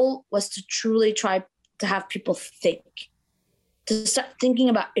goal was to truly try to have people think, to start thinking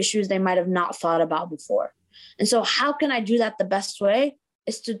about issues they might have not thought about before. And so how can I do that the best way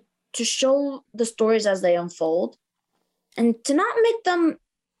is to show the stories as they unfold and to not make them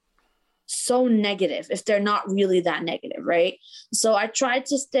so negative if they're not really that negative, right? So I tried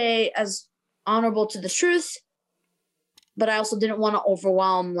to stay as honorable to the truth, but I also didn't want to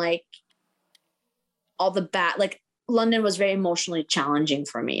overwhelm like all the bad. Like London was very emotionally challenging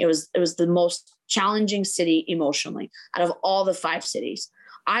for me. It was the most challenging city emotionally out of all the 5 cities.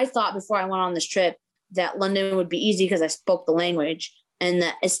 I thought before I went on this trip that London would be easy because I spoke the language, and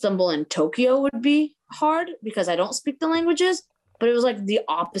that Istanbul and Tokyo would be hard because I don't speak the languages, but it was like the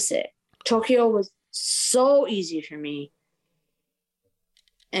opposite. Tokyo was so easy for me,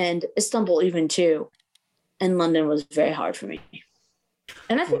 and Istanbul even too, and London was very hard for me.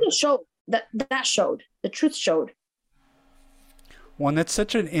 And I think it showed, that showed, the truth showed. Well, that's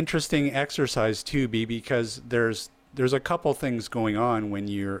such an interesting exercise too, B, because there's a couple things going on when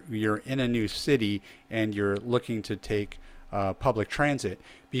you're in a new city and you're looking to take public transit,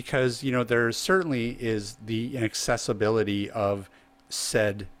 because there certainly is the inaccessibility of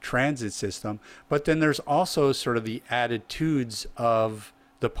said transit system, but then there's also sort of the attitudes of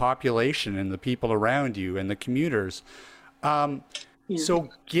the population and the people around you and the commuters. So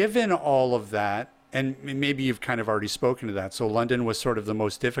given all of that, and maybe you've kind of already spoken to that, so London was sort of the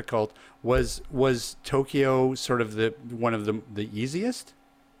most difficult. Was Tokyo sort of one of the easiest?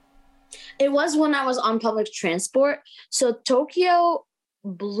 It was when I was on public transport. So Tokyo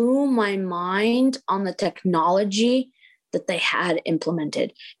blew my mind on the technology that they had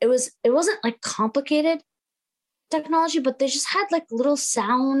implemented. It wasn't like complicated technology, but they just had like little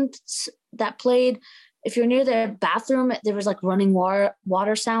sounds that played. If you're near the bathroom, there was like running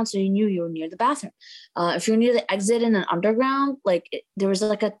water sound, so you knew you were near the bathroom. If you're near the exit in an underground, there was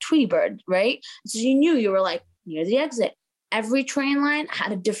like a Tweety bird, right? So you knew you were like near the exit. Every train line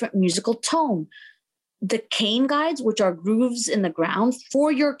had a different musical tone. The cane guides, which are grooves in the ground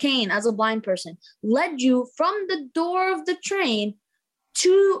for your cane as a blind person, led you from the door of the train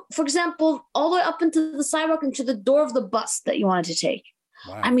to, for example, all the way up into the sidewalk and to the door of the bus that you wanted to take.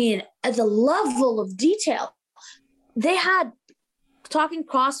 Wow. I mean, at the level of detail, they had talking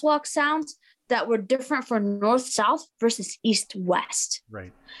crosswalk sounds that were different for north-south versus east-west.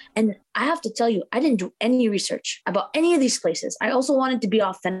 Right. And I have to tell you, I didn't do any research about any of these places. I also wanted to be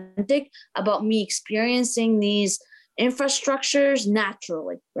authentic about me experiencing these infrastructures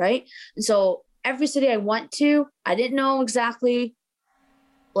naturally, right? And so every city I went to, I didn't know exactly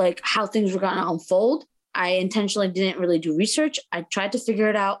like how things were going to unfold. I intentionally didn't really do research. I tried to figure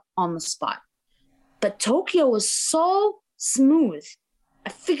it out on the spot. But Tokyo was so smooth. I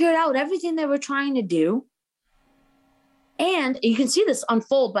figured out everything they were trying to do. And you can see this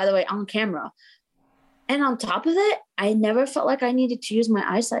unfold, by the way, on camera. And on top of it, I never felt like I needed to use my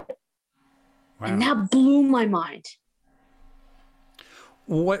eyesight. Wow. And that blew my mind.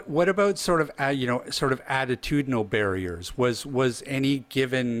 What about sort of sort of attitudinal barriers? Was any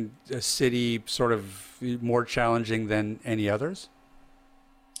given city sort of more challenging than any others?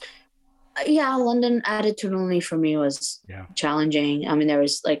 Yeah, London attitudinally for me was challenging. I mean, there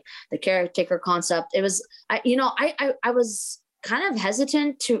was like the caretaker concept. It was, I was kind of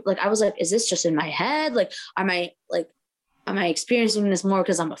hesitant to like, I was like, is this just in my head? Like, am I experiencing this more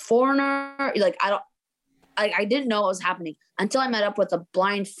because I'm a foreigner? Like, I didn't know what was happening until I met up with a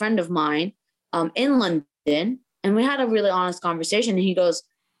blind friend of mine in London. And we had a really honest conversation. And he goes,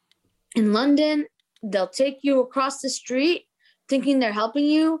 in London, they'll take you across the street thinking they're helping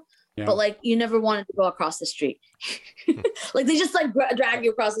you. Yeah. But like, you never wanted to go across the street. Like they just like drag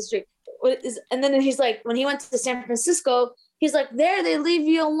you across the street. And then he's like, when he went to San Francisco, he's like, there, they leave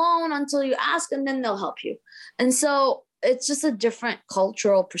you alone until you ask and then they'll help you. And so it's just a different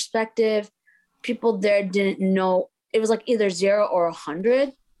cultural perspective. People there didn't know. It was like either 0 or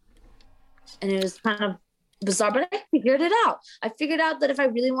 100. And it was kind of bizarre, but I figured it out. I figured out that if I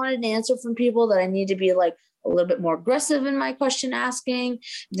really wanted an answer from people, that I need to be like a little bit more aggressive in my question asking,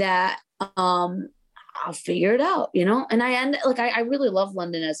 that I'll figure it out, And I really love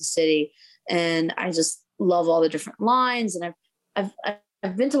London as a city, and I just love all the different lines. And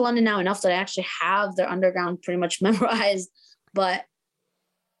I've been to London now enough that I actually have their underground pretty much memorized, but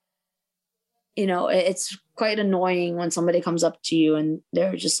it's quite annoying when somebody comes up to you and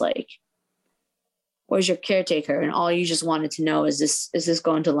they're just like, where's your caretaker? And all you just wanted to know is this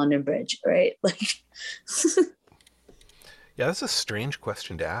going to London Bridge, right? Like, yeah, that's a strange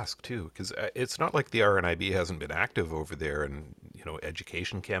question to ask too, because it's not like the RNIB hasn't been active over there, and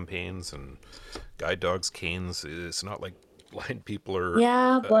education campaigns and guide dogs, canes. It's not like blind people are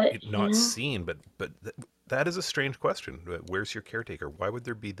not seen, but that is a strange question. Where's your caretaker? Why would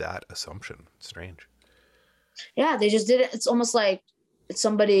there be that assumption? Strange. Yeah, they just did it. It's almost like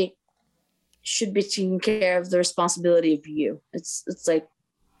somebody should be taking care of the responsibility of you. It's like,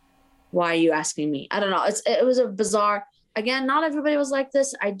 why are you asking me? I don't know. It was a bizarre, again, not everybody was like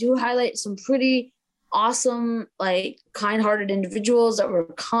this. I do highlight some pretty awesome, like kind-hearted individuals that were,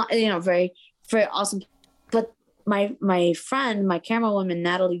 very, very awesome. But my friend, my camera woman,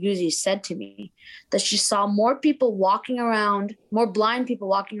 Natalie Guzzi, said to me that she saw more blind people walking around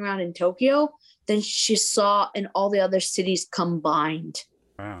in Tokyo than she saw in all the other cities combined.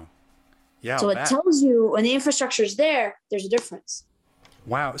 Wow. Yeah. So it tells you when the infrastructure is there, there's a difference.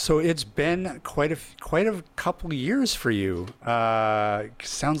 Wow. So it's been quite a couple of years for you.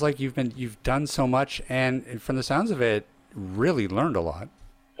 Sounds like you've done so much, and from the sounds of it, really learned a lot.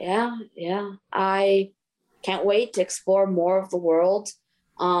 Yeah. I can't wait to explore more of the world.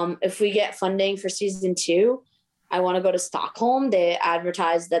 If we get funding for season 2, I want to go to Stockholm. They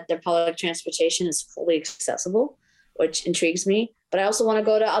advertise that their public transportation is fully accessible, which intrigues me. But I also want to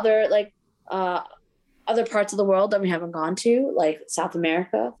go to other parts of the world that we haven't gone to, like South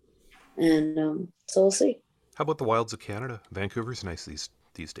America. And so we'll see. How about the wilds of Canada? Vancouver's nice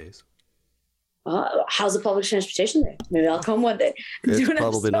these days. How's the public transportation there? Maybe I'll come one day. It's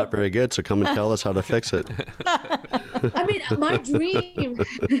probably not very good, so come and tell us how to fix it. I mean, my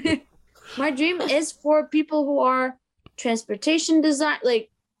dream is for people who are transportation designers.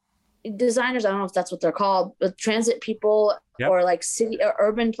 I don't know if that's what they're called, but transit people or like city or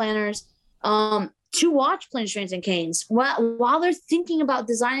urban planners, to watch Planes, Trains, and Canes while they're thinking about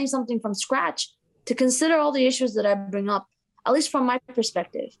designing something from scratch, to consider all the issues that I bring up, at least from my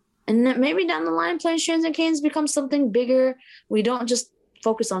perspective. And then maybe down the line, Planes, Trains, and Canes becomes something bigger. We don't just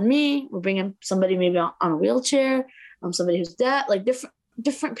focus on me. We're bringing somebody maybe on a wheelchair, somebody who's deaf, like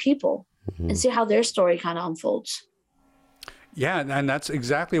different people, and see how their story kind of unfolds. Yeah, and that's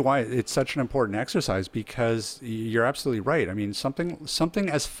exactly why it's such an important exercise, because you're absolutely right. I mean, something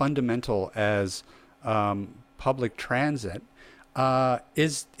as fundamental as public transit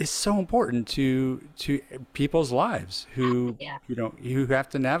is so important to people's lives who who have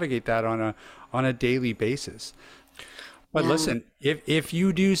to navigate that on a daily basis. But listen, if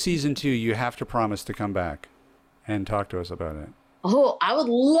you do season 2, you have to promise to come back and talk to us about it. Oh, I would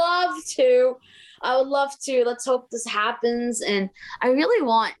love to. Let's hope this happens. And I really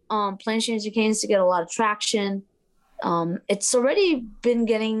want Planes, Trains, and Canes to get a lot of traction. It's already been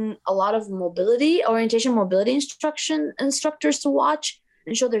getting a lot of mobility instructors to watch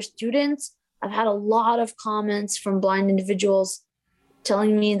and show their students. I've had a lot of comments from blind individuals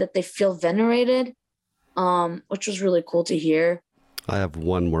telling me that they feel venerated, which was really cool to hear. I have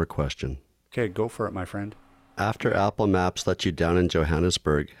one more question. Okay, go for it, my friend. After Apple Maps let you down in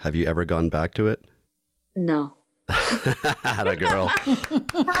Johannesburg, have you ever gone back to it? No. Atta girl.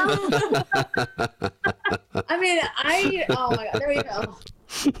 I mean, oh my God, there we go.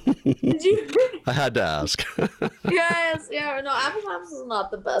 Did you? I had to ask. Yes, yeah, no, Apple Maps is not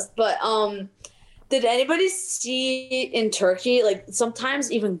the best, but did anybody see in Turkey, like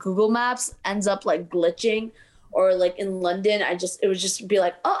sometimes even Google Maps ends up like glitching, or like in London, it would just be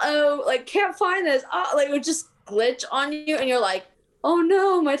like, uh-oh, like can't find this, like it would just glitch on you, and you're like, oh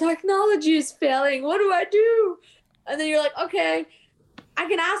no, my technology is failing, what do I do? And then you're like, okay, I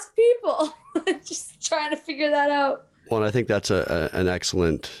can ask people. Just trying to figure that out. Well, I think that's an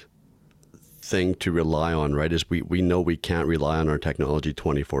excellent thing to rely on, right? Is we know we can't rely on our technology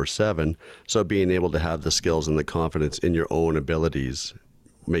 24/7. So being able to have the skills and the confidence in your own abilities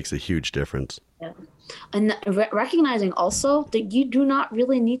makes a huge difference. Yeah. And recognizing also that you do not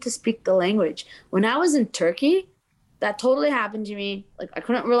really need to speak the language. When I was in Turkey, that totally happened to me. Like I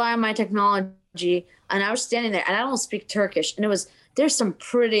couldn't rely on my technology, and I was standing there, and I don't speak Turkish, and there's some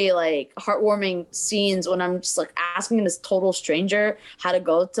pretty like heartwarming scenes when I'm just like asking this total stranger how to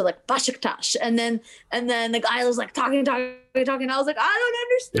go to like Beşiktaş, and then the guy was like talking. I was like, I don't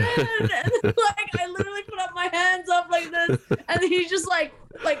understand. And then, like I literally put up my hands up like this, and he just like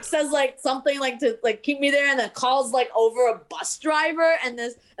says like something like to like keep me there, and then calls like over a bus driver and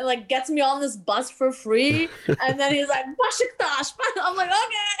like gets me on this bus for free, and then he's like Beşiktaş. I'm like,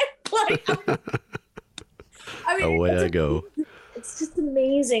 okay, like I mean, away I go. It's just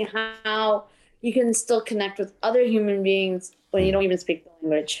amazing how you can still connect with other human beings when you don't even speak the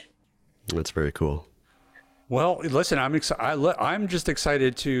language. That's very cool. Well, listen, I'm just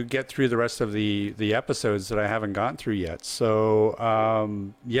excited to get through the rest of the episodes that I haven't gotten through yet. So,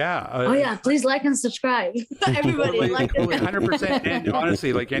 yeah. Please like and subscribe. Everybody, like 100%. And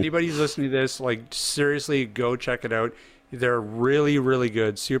honestly, like anybody's listening to this, like seriously, go check it out. They're really, really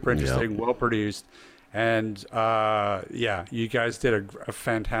good, super interesting, well produced. And you guys did a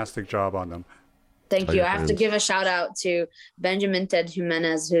fantastic job on them. Thank you. I have to give a shout out to Benjamin Ted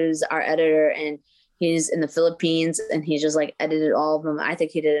Jimenez, who's our editor, and he's in the Philippines, and he just like edited all of them. I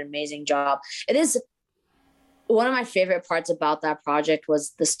think he did an amazing job. It is one of my favorite parts about that project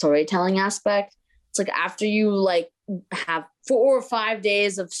was the storytelling aspect. It's like after you like have 4 or 5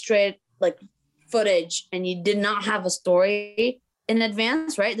 days of straight like footage and you did not have a story in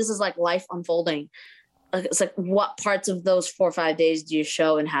advance, right? This is like life unfolding. It's like what parts of those 4 or 5 days do you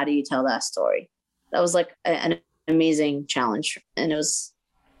show and how do you tell that story? That was like an amazing challenge, and it was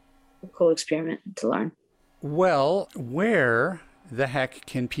a cool experiment to learn. Well, where the heck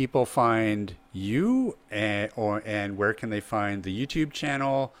can people find you, and where can they find the YouTube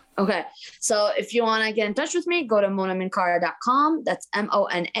channel? Okay, so if you want to get in touch with me, go to monaminkara.com. That's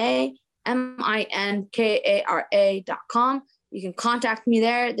MONAMINKARA.com. You can contact me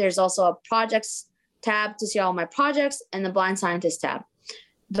there. There's also a projects tab to see all my projects, and the Blind Scientist tab.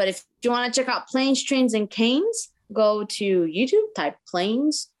 But if you want to check out Planes, Trains, and Canes, go to YouTube, type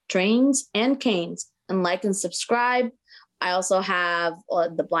Planes, Trains, and Canes, and like and subscribe. I also have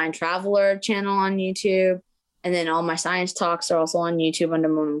the Blind Traveler channel on YouTube, and then all my science talks are also on YouTube under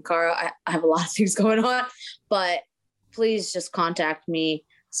Mona Minkara. I have a lot of things going on, but please just contact me,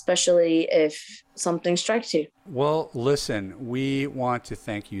 especially if something strikes you. Well, listen, we want to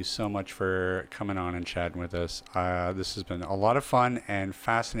thank you so much for coming on and chatting with us. This has been a lot of fun and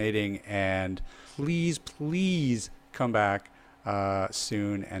fascinating, and please come back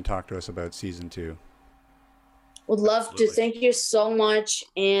soon and talk to us about season 2. Would love to. Thank you so much.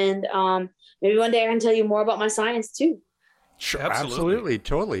 And maybe one day I can tell you more about my science too. Sure, absolutely.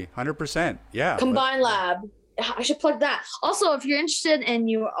 Totally. 100%. Yeah. Combined Lab. I should plug that. Also, if you're interested and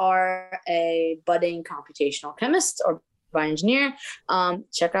you are a budding computational chemist or bioengineer,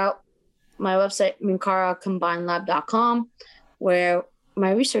 check out my website, minkaracombinedlab.com, where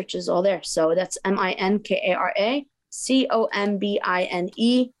my research is all there. So that's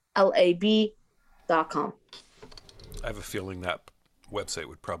MINKARACOMBINELAB.com. I have a feeling that website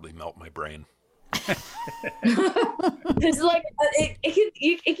would probably melt my brain. It's like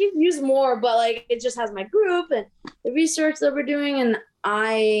it can use more, but like it just has my group and the research that we're doing, and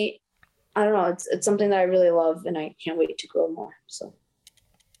I don't know, it's something that I really love, and I can't wait to grow more. So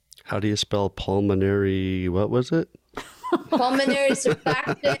how do you spell pulmonary? What was it? Pulmonary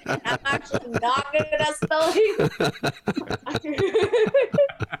surfactant. I'm actually not good at spelling.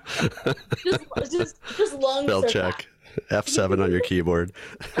 just lung spell surfactant. check. F7 on your keyboard.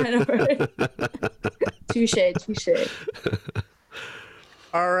 I know, right? Touche.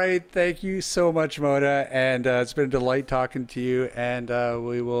 All right. Thank you so much, Mona. And it's been a delight talking to you. And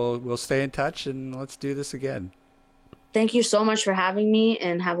we'll stay in touch, and let's do this again. Thank you so much for having me,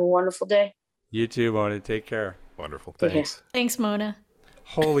 and have a wonderful day. You too, Mona. Take care. Wonderful. Thanks. Thanks, Mona.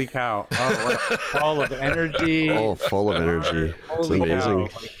 Holy cow. Oh, what a ball of energy. Oh, full of energy. It's Holy amazing.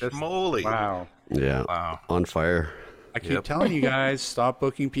 cow. Like this- Moly. Wow. Yeah. Wow. On fire. I keep Yep. telling you guys, stop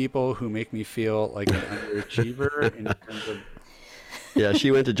booking people who make me feel like an underachiever in terms of. Yeah,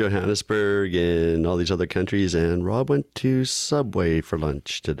 she went to Johannesburg and all these other countries, and Rob went to Subway for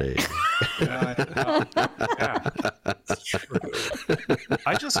lunch today. Yeah.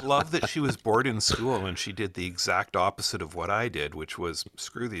 I just love that she was bored in school and she did the exact opposite of what I did, which was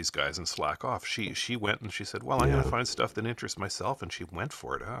screw these guys and slack off. She went and she said, well, I'm going to find stuff that interests myself, and she went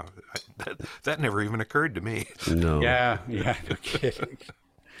for it. Oh, that never even occurred to me. No. Yeah, no kidding.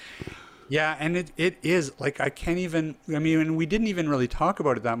 Yeah, and it is like I can't even. I mean, and we didn't even really talk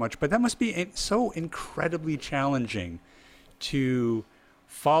about it that much, but that must be so incredibly challenging to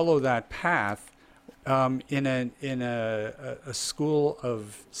follow that path in a school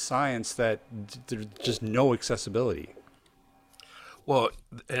of science that there's just no accessibility. Well,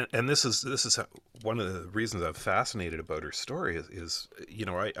 and this is one of the reasons I'm fascinated about her story is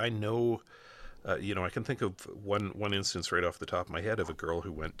I know. I can think of one instance right off the top of my head of a girl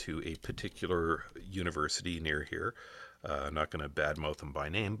who went to a particular university near here. Not going to badmouth them by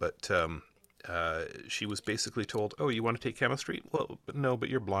name, but she was basically told, "Oh, you want to take chemistry? Well, no, but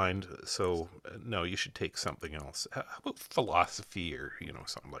you're blind, so no, you should take something else. How about philosophy or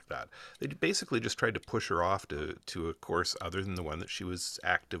something like that?" They basically just tried to push her off to a course other than the one that she was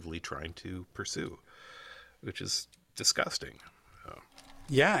actively trying to pursue, which is disgusting.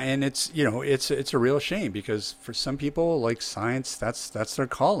 Yeah, and it's a real shame because for some people, like science, that's their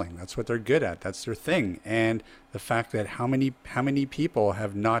calling. That's what they're good at. That's their thing. And the fact that how many people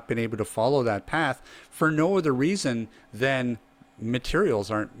have not been able to follow that path for no other reason than materials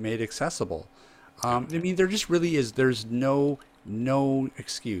aren't made accessible. I mean, there just really is. There's no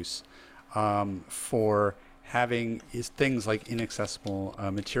excuse for having things like inaccessible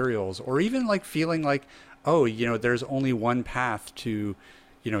materials, or even like feeling like, oh, there's only one path to.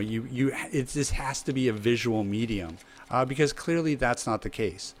 This has to be a visual medium because clearly that's not the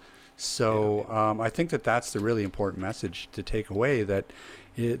case. So I think that's the really important message to take away, that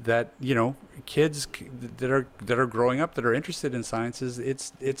kids that are growing up that are interested in sciences,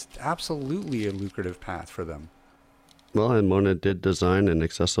 it's absolutely a lucrative path for them. Well, and Mona did design an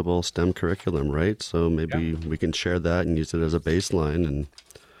accessible STEM curriculum, right? So maybe we can share that and use it as a baseline, and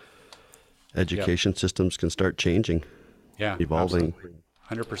education systems can start changing, evolving. Absolutely.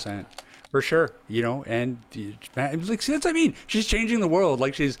 100%, for sure. And like, since I mean, she's changing the world.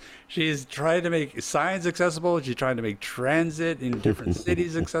 Like she's trying to make science accessible. She's trying to make transit in different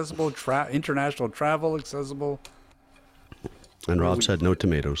cities accessible, international travel accessible. And Rob said no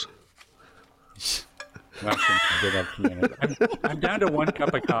tomatoes. Well, I did have tomatoes. I'm down to 1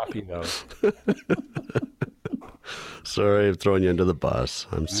 cup of coffee though. Sorry, I'm throwing you under the bus.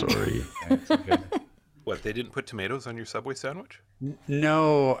 I'm sorry. What, they didn't put tomatoes on your Subway sandwich?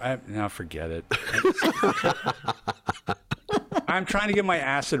 No, now forget it. I'm trying to get my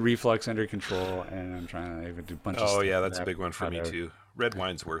acid reflux under control, and I'm trying to do a bunch of stuff. Oh, yeah, that's a big one for me, too. Red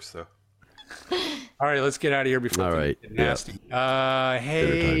wine's worse, though. All right, let's get out of here before it gets nasty.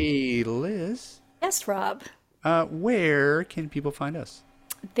 Hey, Liz. Yes, Rob. Where can people find us?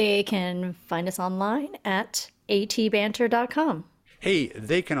 They can find us online at atbanter.com. Hey,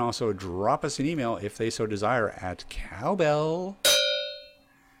 they can also drop us an email if they so desire at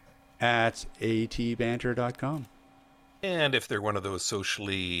cowbell@atbanter.com. And if they're one of those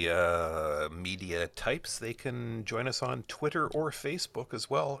socially media types, they can join us on Twitter or Facebook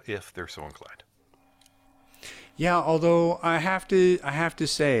as well, if they're so inclined. Yeah, although I have to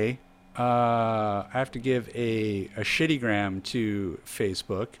say, I have to give a shittygram to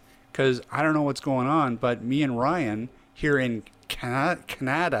Facebook because I don't know what's going on, but me and Ryan here in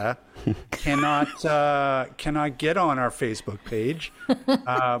Canada cannot get on our Facebook page,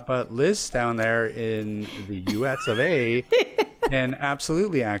 but Liz down there in the US of A can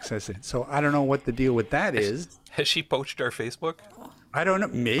absolutely access it. So I don't know what the deal with that is. Has she poached our Facebook? I don't know.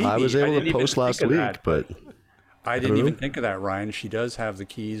 Maybe I was able to post last week, but I didn't even think of that, Ryan. She does have the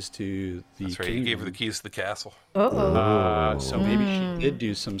keys to the That's right. kingdom. You gave her the keys to the castle. So maybe she did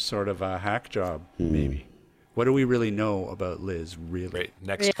do some sort of a hack job. Maybe. What do we really know about Liz, really? Right.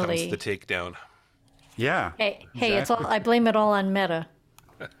 Next comes Really? the takedown. Yeah. Hey, it's all. I blame it all on Meta,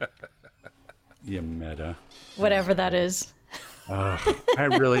 Yeah, Meta. whatever that is. I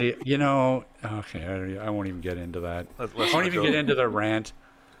really, okay, I won't even get into that. I won't even get into the rant.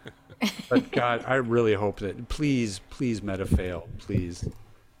 But God, I really hope that, please, Meta fail. Please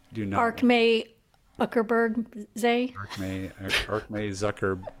do not. Arkmay Zuckerberg-Zay. Arkmay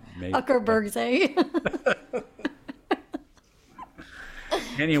Zuckerberg. Zuckerberg-Zay.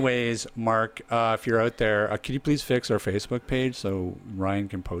 Anyways, Mark, if you're out there, can you please fix our Facebook page so Ryan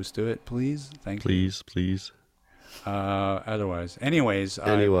can post to it, please? Thank you. Please. Anyways,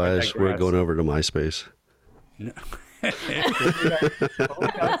 we're going over to MySpace. Yeah.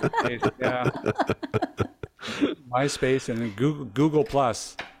 MySpace and then Google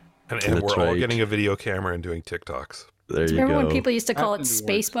Plus. And That's we're all right. getting a video camera and doing TikToks. There you Remember go. when people used to call it That's in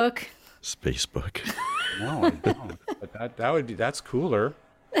the works. Spacebook? Spacebook. No, I don't. But that's cooler.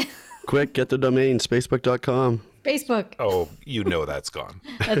 Quick, get the domain, spacebook.com. Facebook. Oh, you know that's gone.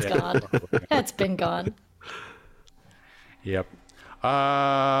 That's gone. That's been gone. Yep.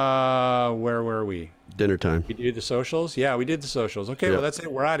 Where were we? Dinner time. We did the socials? Yeah, we did the socials. Okay, Yep. well, that's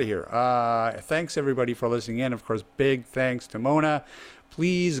it. We're out of here. Thanks, everybody, for listening in. Of course, big thanks to Mona.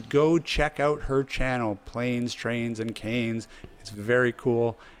 Please go check out her channel, Planes, Trains, and Canes. It's very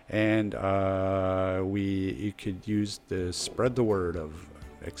cool. And you could use the spread the word of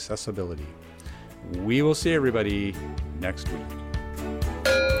accessibility. We will see everybody next week.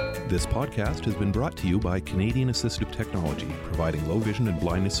 This podcast has been brought to you by Canadian Assistive Technology, providing low vision and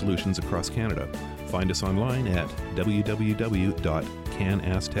blindness solutions across Canada. Find us online at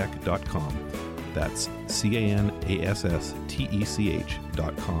www.canastech.com. That's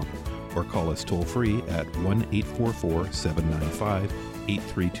CANASSTECH.com. Or call us toll free at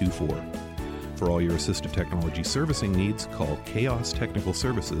 1-844-795-8324. For all your assistive technology servicing needs, call Chaos Technical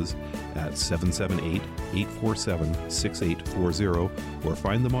Services at 778-847-6840 or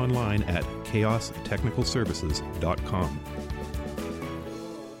find them online at chaostechnicalservices.com.